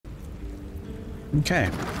Okay.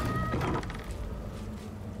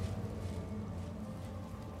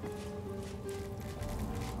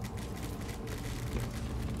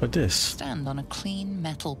 What this? Stand on a clean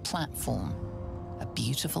metal platform. A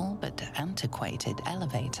beautiful but antiquated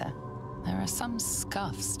elevator. There are some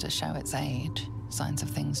scuffs to show its age, signs of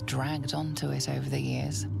things dragged onto it over the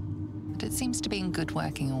years. But it seems to be in good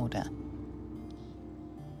working order.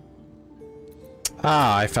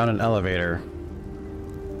 Ah, I found an elevator.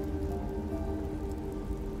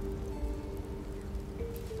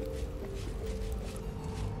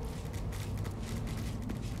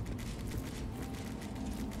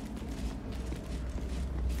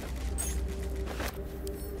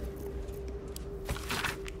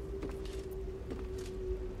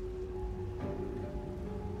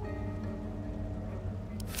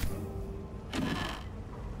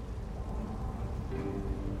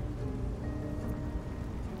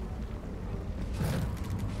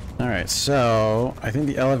 Alright, so I think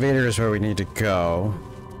the elevator is where we need to go.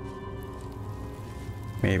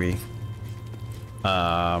 Maybe.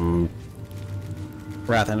 Wrath,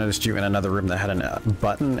 I noticed you in another room that had a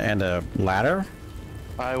button and a ladder.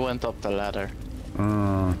 I went up the ladder.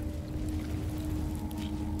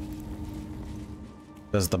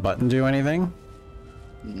 Does the button do anything?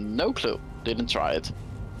 No clue. Didn't try it.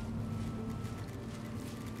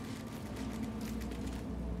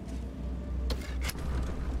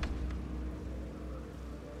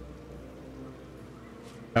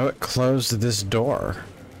 Oh, it closed this door.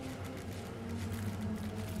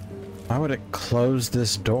 Why would it close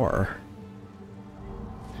this door?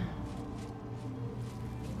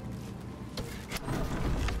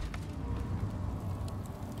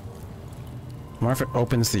 I wonder if it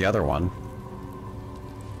opens the other one.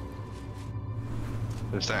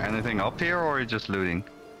 Is there anything up here, or are you just looting?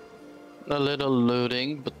 A little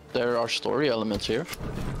looting, but there are story elements here.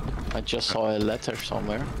 I just saw a letter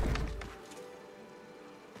somewhere.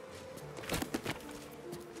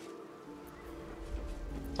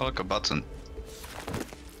 Oh, look, a button.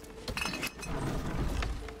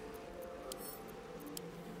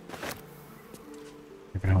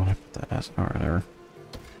 Even know what I put that as. Oh, whatever.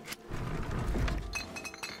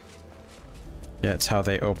 Yeah, it's how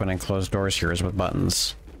they open and close doors here is with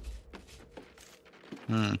buttons.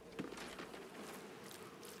 Hmm.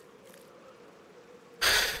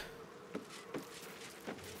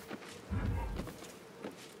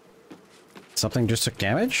 Something just took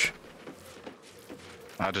damage?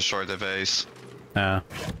 I destroyed the vase.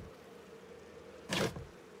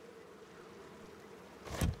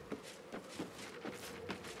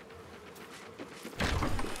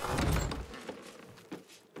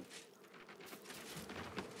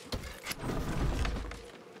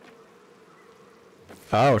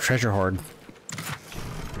 Oh, treasure hoard.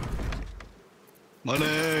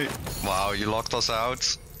 Money! Wow, you locked us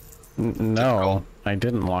out. No, Typical. I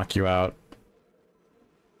didn't lock you out.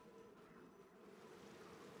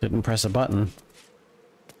 Didn't press a button.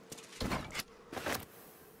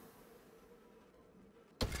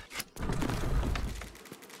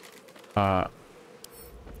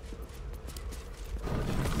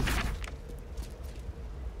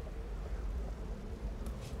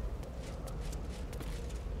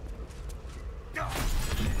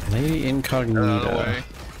 Lady Incognita.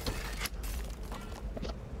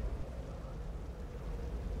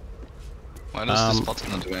 Why does this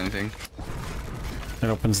button not do anything? It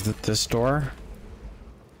opens this door,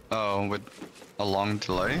 Oh, with a long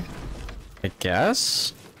delay? I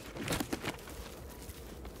guess?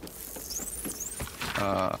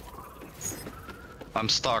 I'm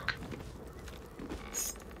stuck.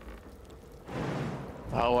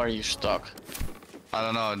 How are you stuck? I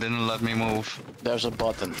don't know, it didn't let me move. There's a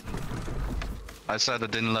button. I said it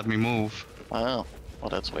didn't let me move. Oh, well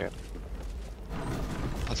that's weird.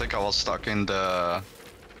 I think I was stuck in the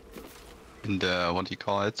what do you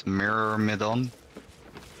call it? Myrmidon?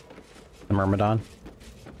 The Myrmidon?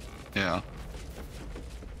 Yeah.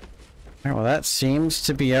 Alright, well that seems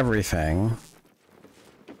to be everything.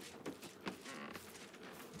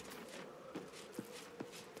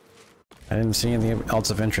 I didn't see anything else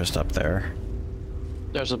of interest up there.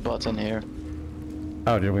 There's a button here.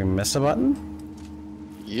 Oh, did we miss a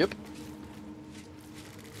button? Yep.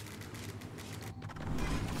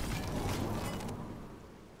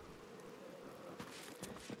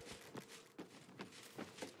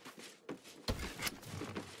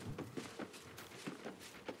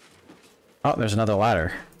 Oh, there's another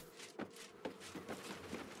ladder.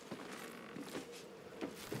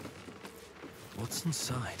 What's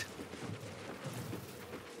inside?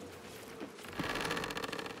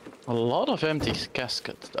 A lot of empty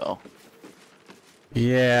caskets though.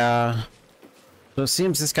 Yeah. So it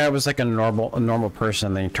seems this guy was like a normal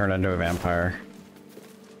person, then he turned into a vampire.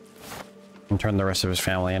 And turned the rest of his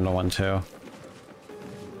family into one too.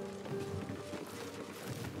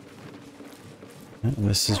 And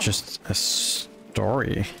this is just a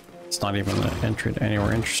story. It's not even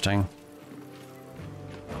anywhere interesting.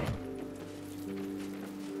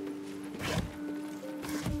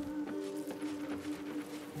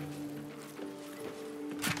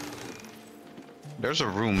 There's a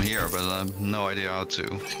room here, but I have no idea how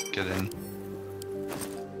to get in.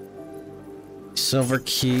 Silver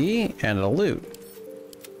key and a loot.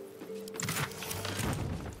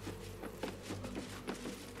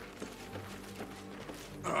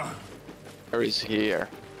 Where is here?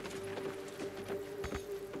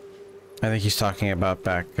 I think he's talking about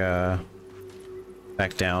back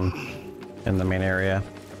down in the main area.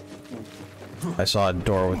 I saw a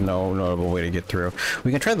door with no notable way to get through.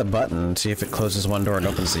 We can try the button and see if it closes one door and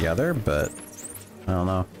opens the other, but I don't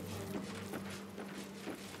know.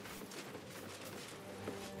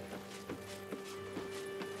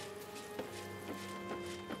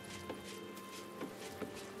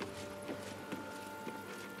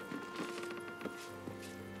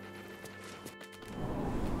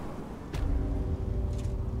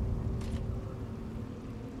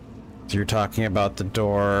 So you're talking about the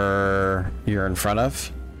door you're in front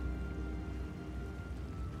of?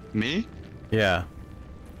 Me? Yeah.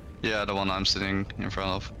 Yeah, the one I'm sitting in front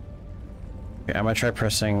of. Okay, I'm gonna try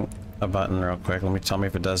pressing a button real quick. Let me tell me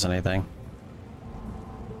if it does anything.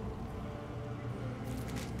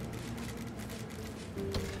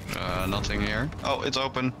 Nothing here. Oh, it's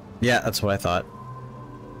open. Yeah, that's what I thought.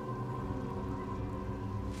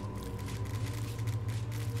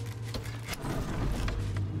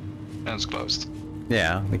 And it's closed.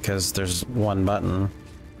 Yeah, because there's one button.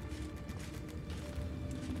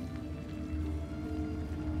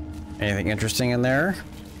 Anything interesting in there?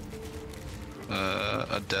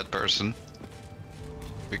 A dead person.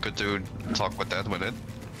 We could talk with that with it.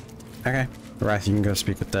 Okay. Wrath, you can go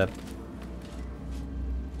speak with that.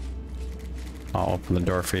 I'll open the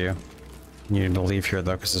door for you. You need to leave here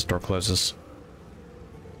though, because this door closes.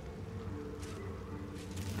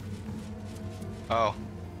 Oh.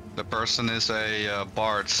 The person is a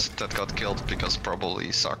bard that got killed because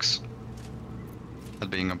probably sucks at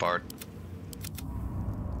being a bard.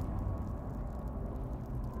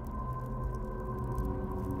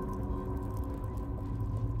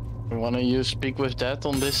 Wanna you speak with that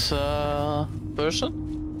on this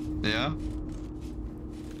person? Yeah?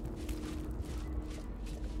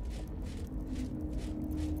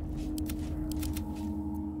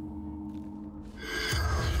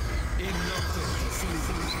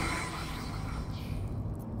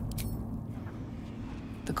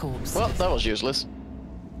 The corpse. Well, that was useless.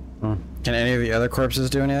 Hmm. Can any of the other corpses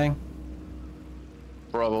do anything?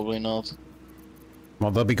 Probably not.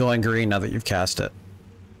 Well, they'll be glowing green now that you've cast it.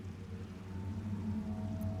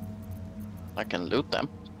 I can loot them.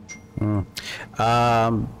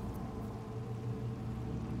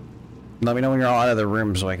 Let me know when you're all out of the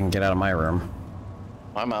room so I can get out of my room.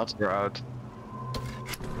 I'm out. You're out.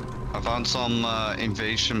 I found some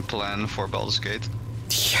invasion plan for Baldur's Gate.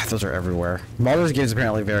 Yeah, those are everywhere. Baldur's Gate is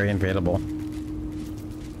apparently very invadable.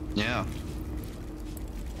 Yeah.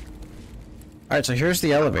 Alright, so here's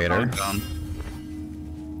the elevator. Done.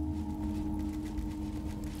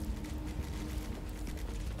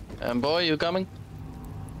 Boy, you coming?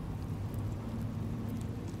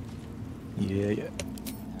 Yeah. There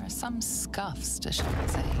are some scuffs to show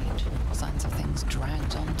its age, signs of things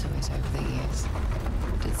dragged onto it over the years.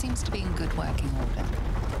 But it seems to be in good working order.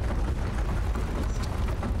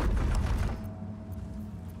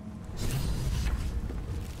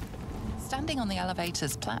 Standing on the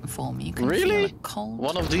elevator's platform, you can feel Really? a cold...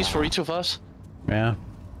 One of these for each of us? Yeah.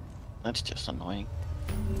 That's just annoying.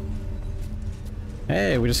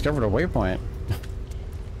 Hey, we discovered a waypoint.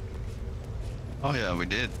 Oh yeah, we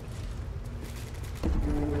did.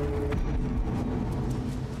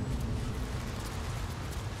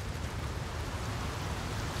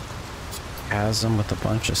 Chasm with a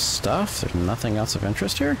bunch of stuff. There's nothing else of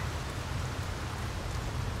interest here?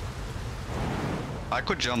 I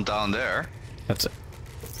could jump down there. That's it.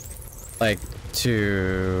 Like,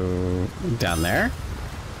 to... down there?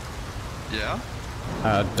 Yeah.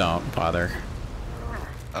 Don't bother.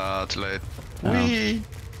 Too late. Oh. Whee!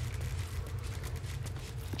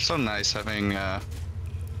 So nice having a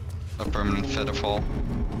permanent feather fall.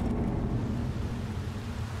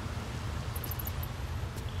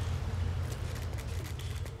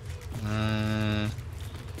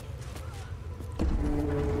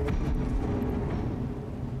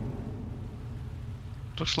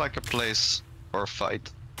 Looks like a place or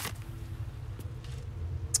fight.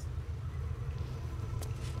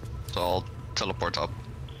 So I'll teleport up.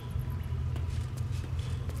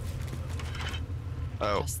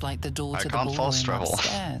 Oh, Just like the door I to the can't ballroom fast travel.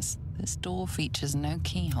 upstairs, this door features no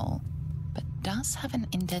keyhole, but does have an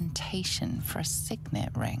indentation for a signet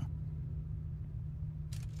ring.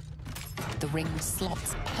 The ring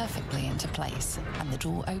slots perfectly into place, and the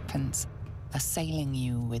door opens, assailing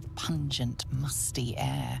you with pungent, musty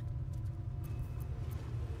air.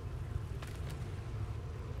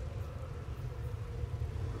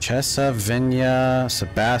 Chessa, Vinya,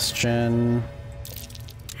 Sebastian.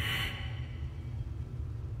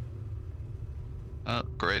 Oh,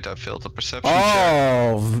 great, I failed the perception check.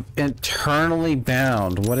 Oh, internally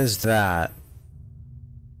bound. What is that?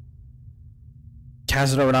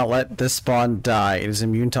 Cazador will not let this spawn die. It is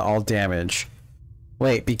immune to all damage.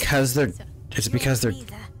 Wait, because they're... Is it because they're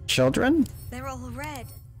children? They're all red.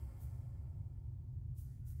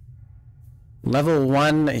 Level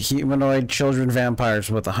 1 humanoid children vampires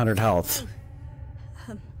with 100 health.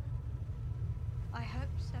 I hope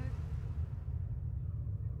so.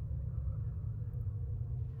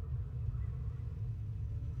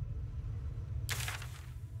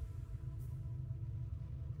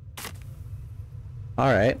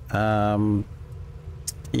 Alright,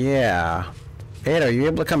 yeah. Ada, are you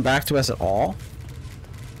able to come back to us at all?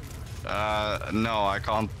 No, I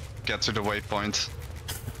can't get to the waypoint.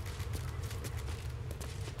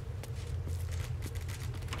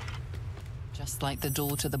 Just like the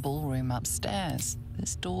door to the ballroom upstairs,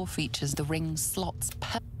 this door features the ring slots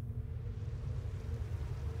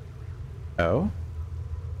Oh?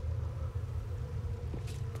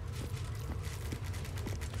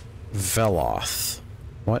 Veloth.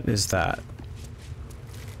 What is that?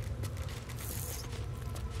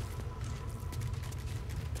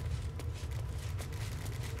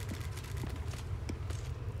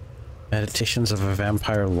 Meditations of a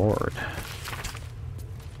Vampire Lord.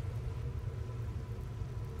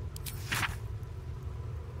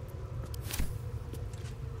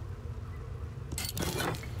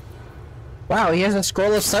 Wow, he has a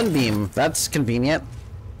scroll of Sunbeam. That's convenient.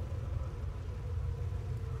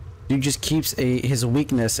 Dude just keeps his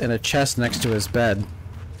weakness in a chest next to his bed.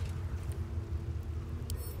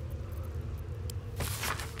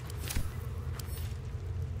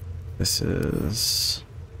 This is...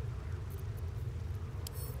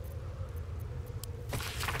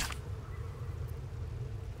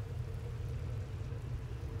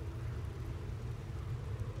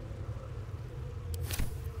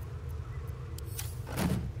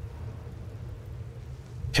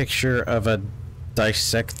 Picture of a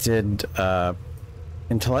dissected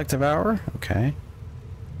intellect devourer? Okay.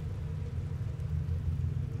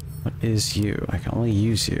 What is you? I can only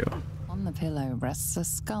use you. On the pillow rests a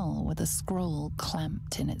skull with a scroll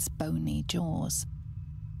clamped in its bony jaws.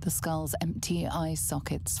 The skull's empty eye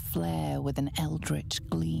sockets flare with an eldritch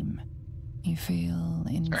gleam. You feel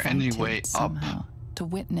there any way invited somehow to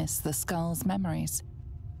witness the skull's memories.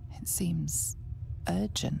 It seems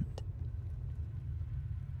urgent.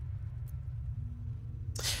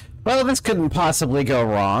 Well, this couldn't possibly go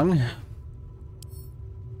wrong.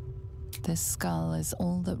 This skull is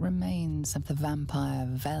all that remains of the vampire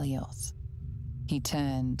Velioth. He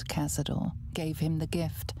turned Cazador, gave him the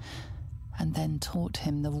gift, and then taught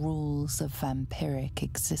him the rules of vampiric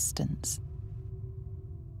existence.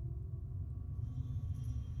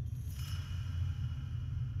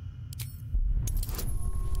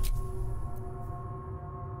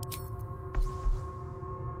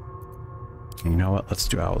 You know what? Let's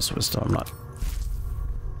do Owl's Wisdom. I'm not...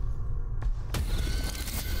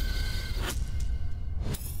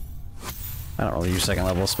 I don't really use second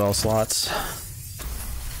level spell slots.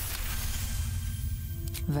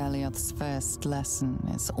 Velioth's first lesson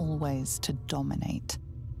is always to dominate.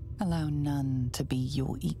 Allow none to be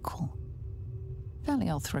your equal.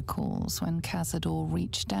 Velioth recalls when Cazador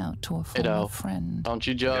reached out to a former friend. Don't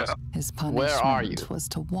you just... His Where are you? punishment was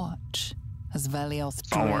to watch as Velioth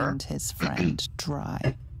Somewhere. drained his friend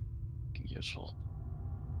dry. Useful.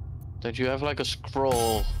 Did you have like a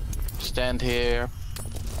scroll? Stand here,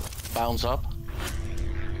 bounce up?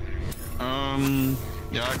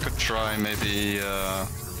 Yeah, I could try maybe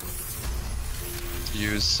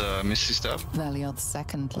use Misty Step. Velioth's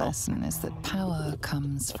second lesson is that power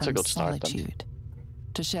comes That's a from good start, then. solitude.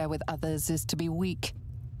 To share with others is to be weak,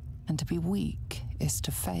 and to be weak is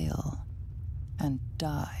to fail and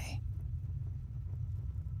die.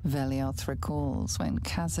 Velioth recalls when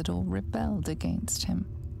Cazador rebelled against him.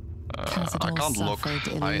 Cazador I can't look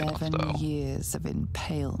suffered high enough, 11 though. years of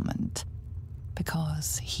impalement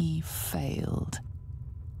because he failed.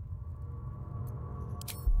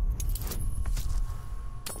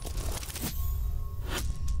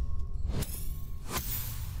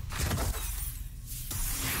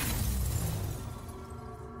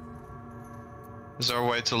 Is there a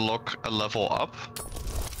way to look a level up?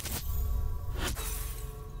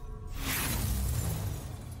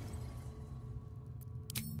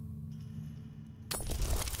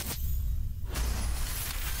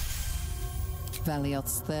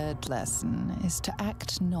 Velioth's third lesson is to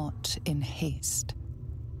act not in haste.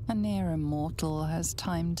 A near immortal has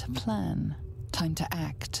time to plan, time to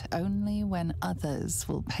act only when others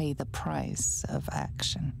will pay the price of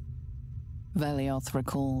action. Velioth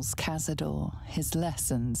recalls Cazador, his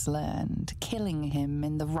lessons learned, killing him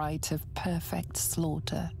in the rite of perfect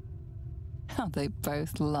slaughter. How they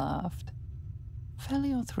both laughed.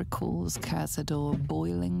 Velioth recalls Cazador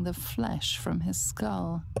boiling the flesh from his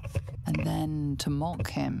skull, and then, to mock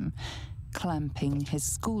him, clamping his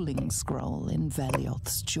schooling scroll in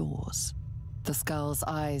Velioth's jaws. The skull's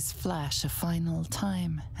eyes flash a final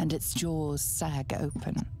time, and its jaws sag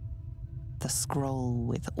open. The scroll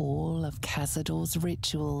with all of Cazador's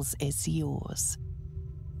rituals is yours.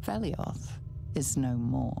 Velioth is no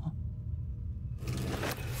more.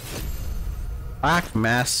 Black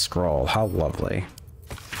mass scroll, how lovely.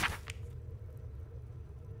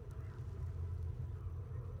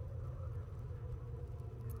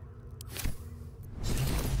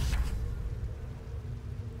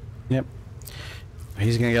 Yep.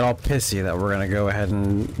 He's gonna get all pissy that we're gonna go ahead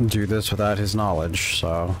and do this without his knowledge,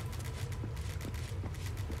 so...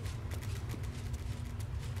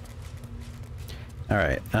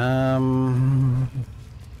 Alright,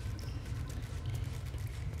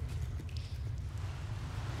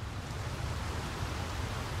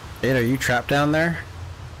 Ade, are you trapped down there?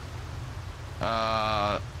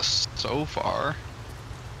 So far.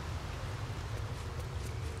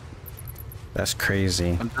 That's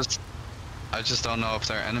crazy. I just don't know if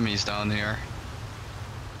there are enemies down here.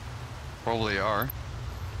 Probably are.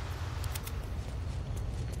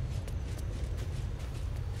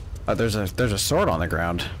 There's a sword on the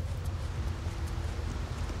ground.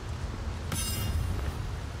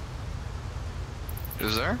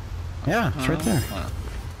 Is there? Yeah, it's right there.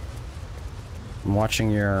 I'm watching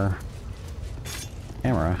your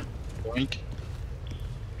camera. Boink.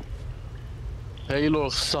 Halo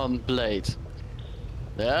Sun Blade.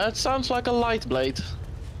 That sounds like a light blade.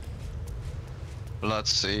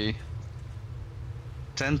 Let's see.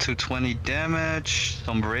 10 to 20 damage,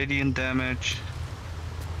 some radiant damage,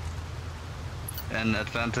 and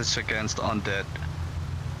advantage against undead.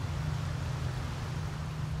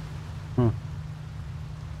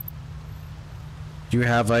 Do you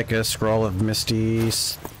have like a scroll of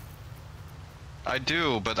Misty's? I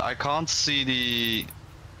do, but I can't see the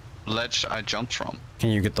ledge I jumped from. Can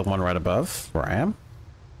you get the one right above where I am?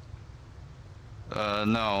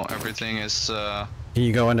 No, everything is, Can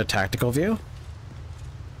you go into tactical view?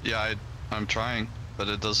 yeah, I'm trying, but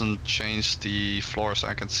it doesn't change the floors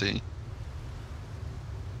I can see.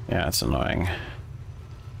 Yeah, it's annoying.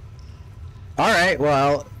 Alright,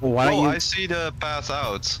 well, why don't Oh, you... I see the path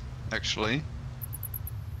out, actually.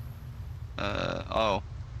 Oh.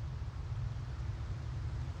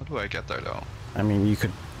 How do I get there, though? I mean, you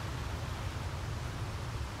could...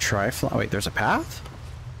 try fly... Wait, there's a path?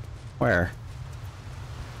 Where?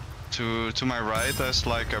 To my right, there's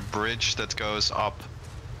like a bridge that goes up.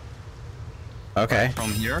 Okay.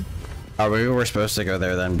 From here? Oh, we were supposed to go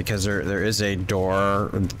there then, because there is a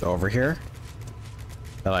door over here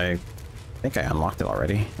that I think I unlocked it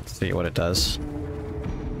already. Let's see what it does.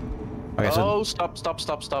 Okay, Oh, so...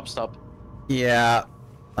 stop. Yeah,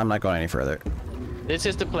 I'm not going any further. This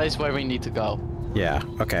is the place where we need to go. Yeah,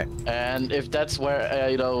 okay. And if that's where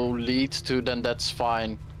Ado leads to, then that's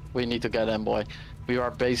fine. We need to get Mboy. We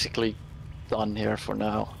are basically done here for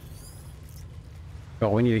now.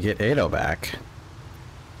 Well, we need to get Ado back.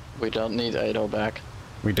 We don't need Ado back.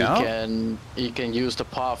 We don't? He can use the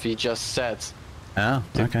path he just set Oh,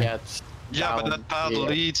 to okay. get Yeah, but down that path here.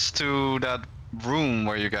 leads to that room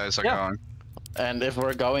where you guys are going. And if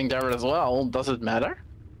we're going there as well, does it matter?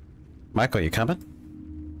 Michael, you coming?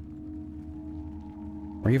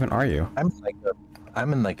 Where even are you?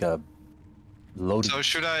 I'm in like a loaded. So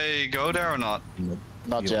should I go there or not?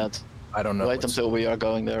 Not yet. I don't know. Wait until we are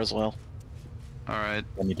going there as well. Alright.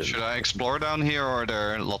 I need to- Should I explore down here or are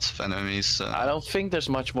there lots of enemies? I don't think there's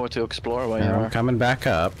much more to explore where you Yeah, I'm are. coming back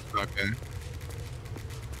up. Okay.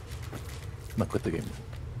 Not quit the game.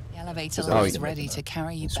 The elevator Oh, is you- ready to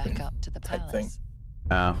carry you back up to the type thing.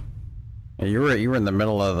 palace. Oh. Yeah, you were in the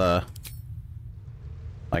middle of the...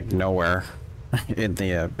 like, nowhere. in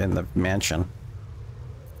the mansion.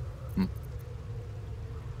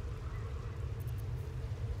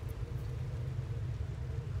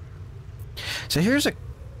 So here's a...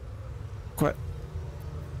 What?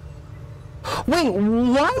 Wait,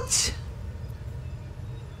 what?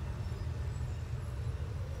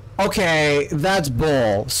 Okay, that's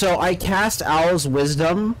bull. So I cast Owl's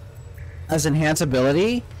Wisdom as enhance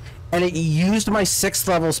ability, and it used my 6th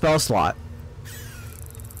level spell slot.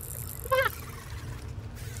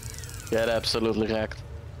 Get absolutely wrecked.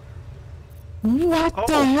 What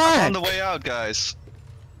the I heck? found the way out, guys.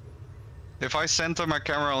 If I center my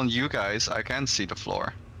camera on you guys, I can see the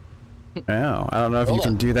floor. Oh, I don't know if you Hold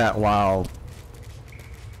can on. do that while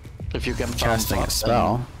If you can bounce casting up, a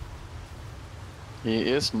spell. then he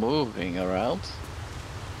is moving around.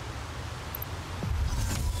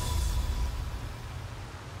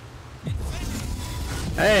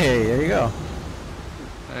 Hey, there you go.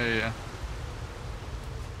 Hey,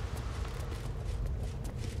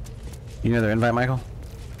 You know their invite, Michael?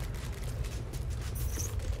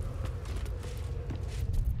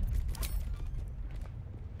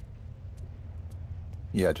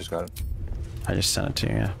 Yeah, I just got it. I just sent it to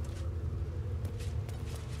you, yeah.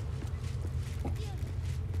 We'll be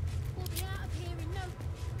out of here in no.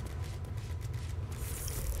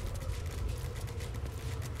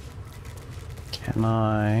 Can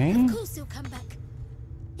I? Of course he'll come back.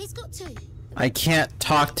 He's got to. I can't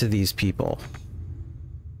talk to these people.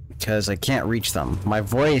 Because I can't reach them. My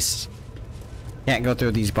voice can't go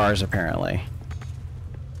through these bars, apparently.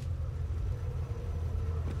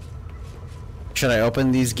 Should I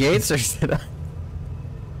open these gates, or should I?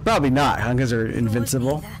 Probably not, huh? Because they're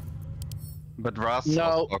invincible. but Wrath.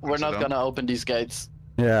 No, was talking we're to not them. gonna open these gates.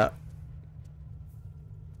 Yeah.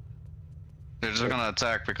 They're just gonna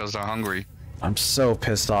attack because they're hungry. I'm so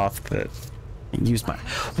pissed off that it used my...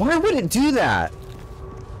 Why would it do that?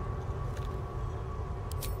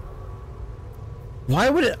 Why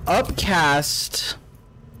would it upcast...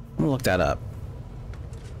 I'm gonna look that up.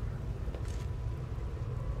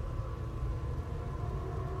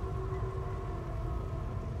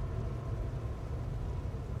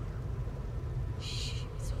 Shh,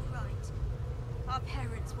 it's all right. Our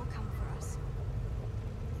parents will come for us.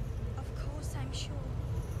 Of course, I'm sure.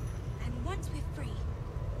 And once we're free,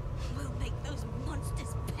 we'll make those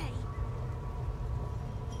monsters pay.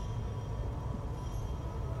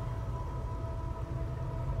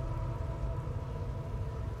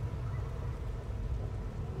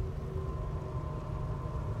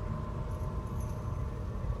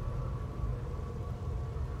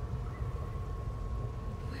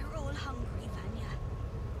 We're all hungry, Vanya.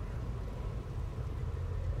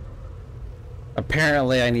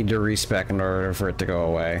 Apparently I need to respec in order for it to go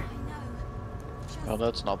away. I know. Oh,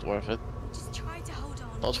 that's not worth it. Just try to hold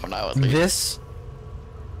on. Not for now, at least. This...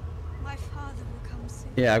 My father will come soon.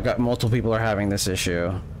 Yeah, I've got multiple people are having this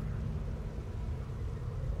issue.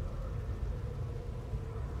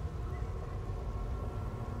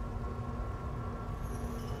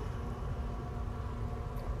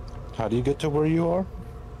 How do you get to where you are?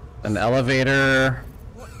 An elevator,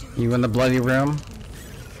 you in the bloody room,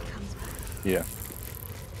 Yeah.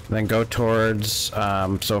 then go towards,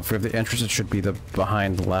 so for the entrance it should be the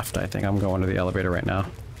behind left, I think. I'm going to the elevator right now.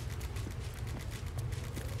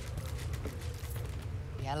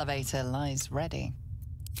 The elevator lies ready.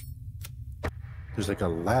 There's like a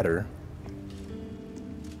ladder.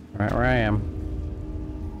 Right where I am.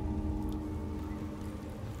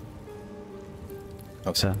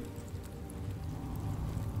 Okay. So,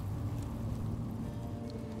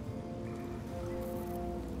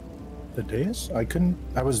 The dais?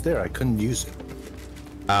 I was there, I couldn't use it.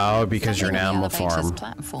 oh, because you're an Standing on animal the elevator's form.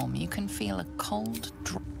 platform, you can feel a cold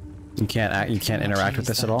drop. You can't interact with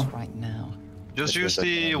this at all? Right now. Just use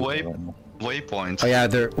the waypoint. Oh yeah,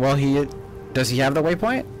 does he have the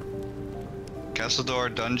waypoint?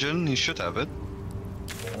 Castador dungeon. He should have it.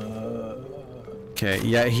 Okay,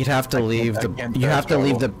 yeah, he'd have to leave I the, can't you have fast to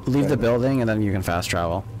leave the, travel. leave the building and then you can fast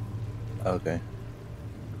travel. Okay.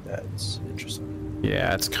 That's interesting.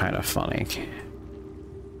 Yeah, it's kind of funny.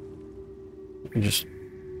 You just...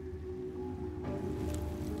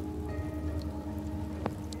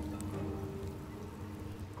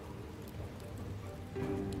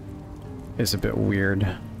 It's a bit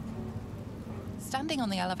weird. Standing on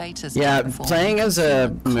the elevator's Yeah, platform, playing you as can a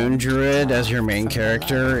feel cold Moon Druid as your main from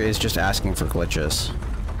character below. is just asking for glitches.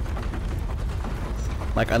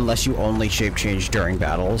 Like, unless you only shape change during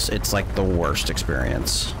battles, it's like the worst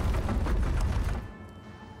experience.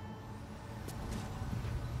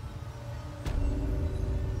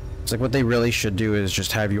 It's like what they really should do is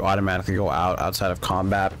just have you automatically go outside of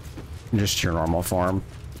combat, just your normal form.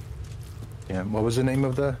 Yeah, what was the name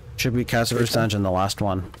of the... Should be Castador's Dungeon, the last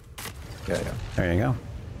one. Yeah. There you go.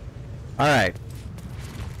 Alright.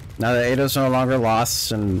 Now that Ado's no longer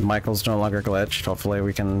lost and Michael's no longer glitched, hopefully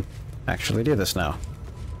we can actually do this now.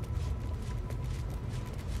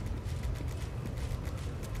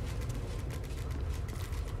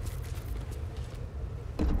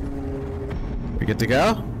 We good to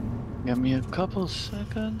go? Give me a couple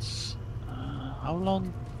seconds. How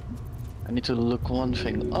long? I need to look one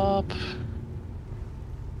thing up.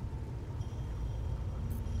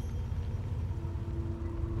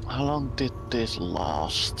 How long did this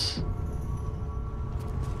last?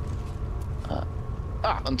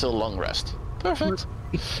 Until long rest. Perfect.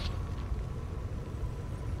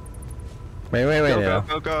 Wait,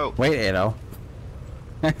 Ado. Go. Wait, Ado.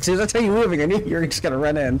 As soon as I tell you moving, I knew you were just gonna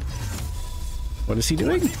run in. What is he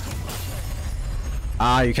doing?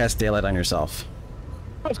 Ah, you cast Daylight on yourself.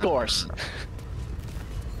 Of course.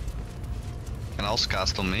 Can also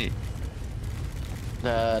cast on me.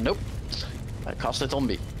 Nope. I cast it on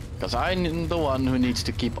me. Because I'm the one who needs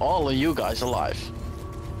to keep all of you guys alive.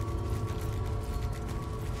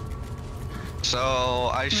 So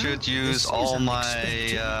I should use all my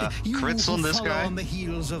crits on this guy? On the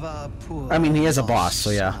heels of our poor I mean, he is a boss, so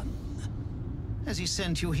yeah. son. Has he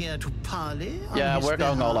sent you here to parley? On Yeah, his we're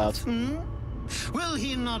going all behalf, out. hmm? Will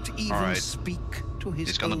he not even Alright. speak to his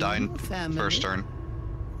He's gonna die in family? first turn.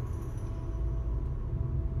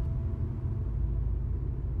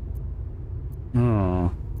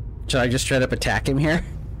 Should I just straight up attack him here?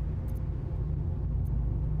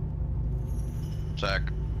 Zach.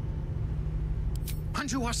 And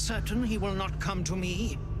you are certain he will not come to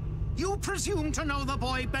me? You presume to know the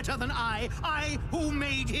boy better than I who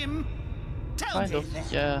made him? Tell Kind me of. then.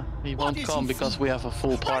 Yeah, he What won't is come he because for? we have a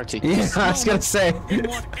full party. Yeah, I was gonna say. In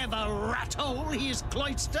whatever rat hole he is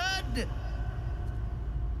cloistered?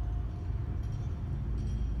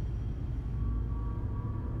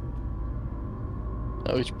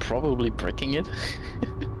 Oh, he's probably bricking it.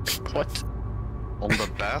 What? On the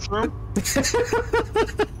bathroom?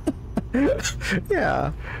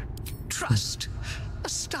 Yeah. Trust.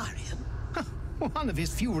 Astarion. One of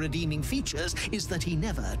his few redeeming features is that he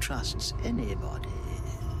never trusts anybody.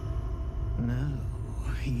 No,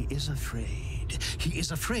 he is afraid. He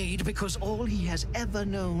is afraid because all he has ever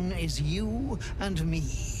known is you and me.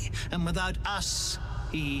 And without us,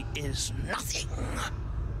 he is nothing.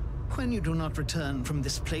 When you do not return from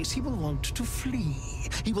this place, he will want to flee.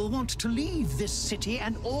 He will want to leave this city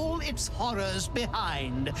and all its horrors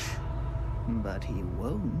behind. But he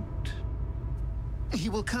won't. He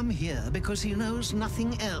will come here because he knows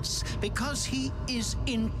nothing else, because he is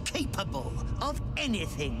incapable of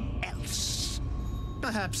anything else.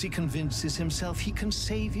 Perhaps he convinces himself he can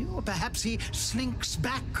save you, or perhaps he slinks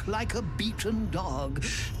back like a beaten dog.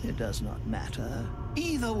 It does not matter.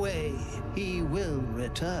 Either way, he will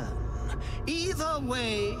return. Either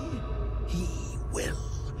way, he will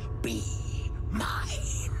be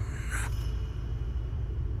mine.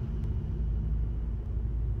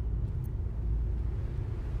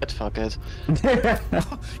 Fuck it.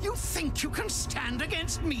 You think you can stand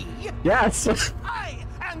against me? Yes. I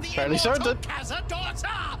am the Fairly immortal certain.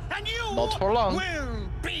 Cazadorza, and you Not for long. will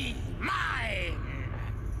be mine.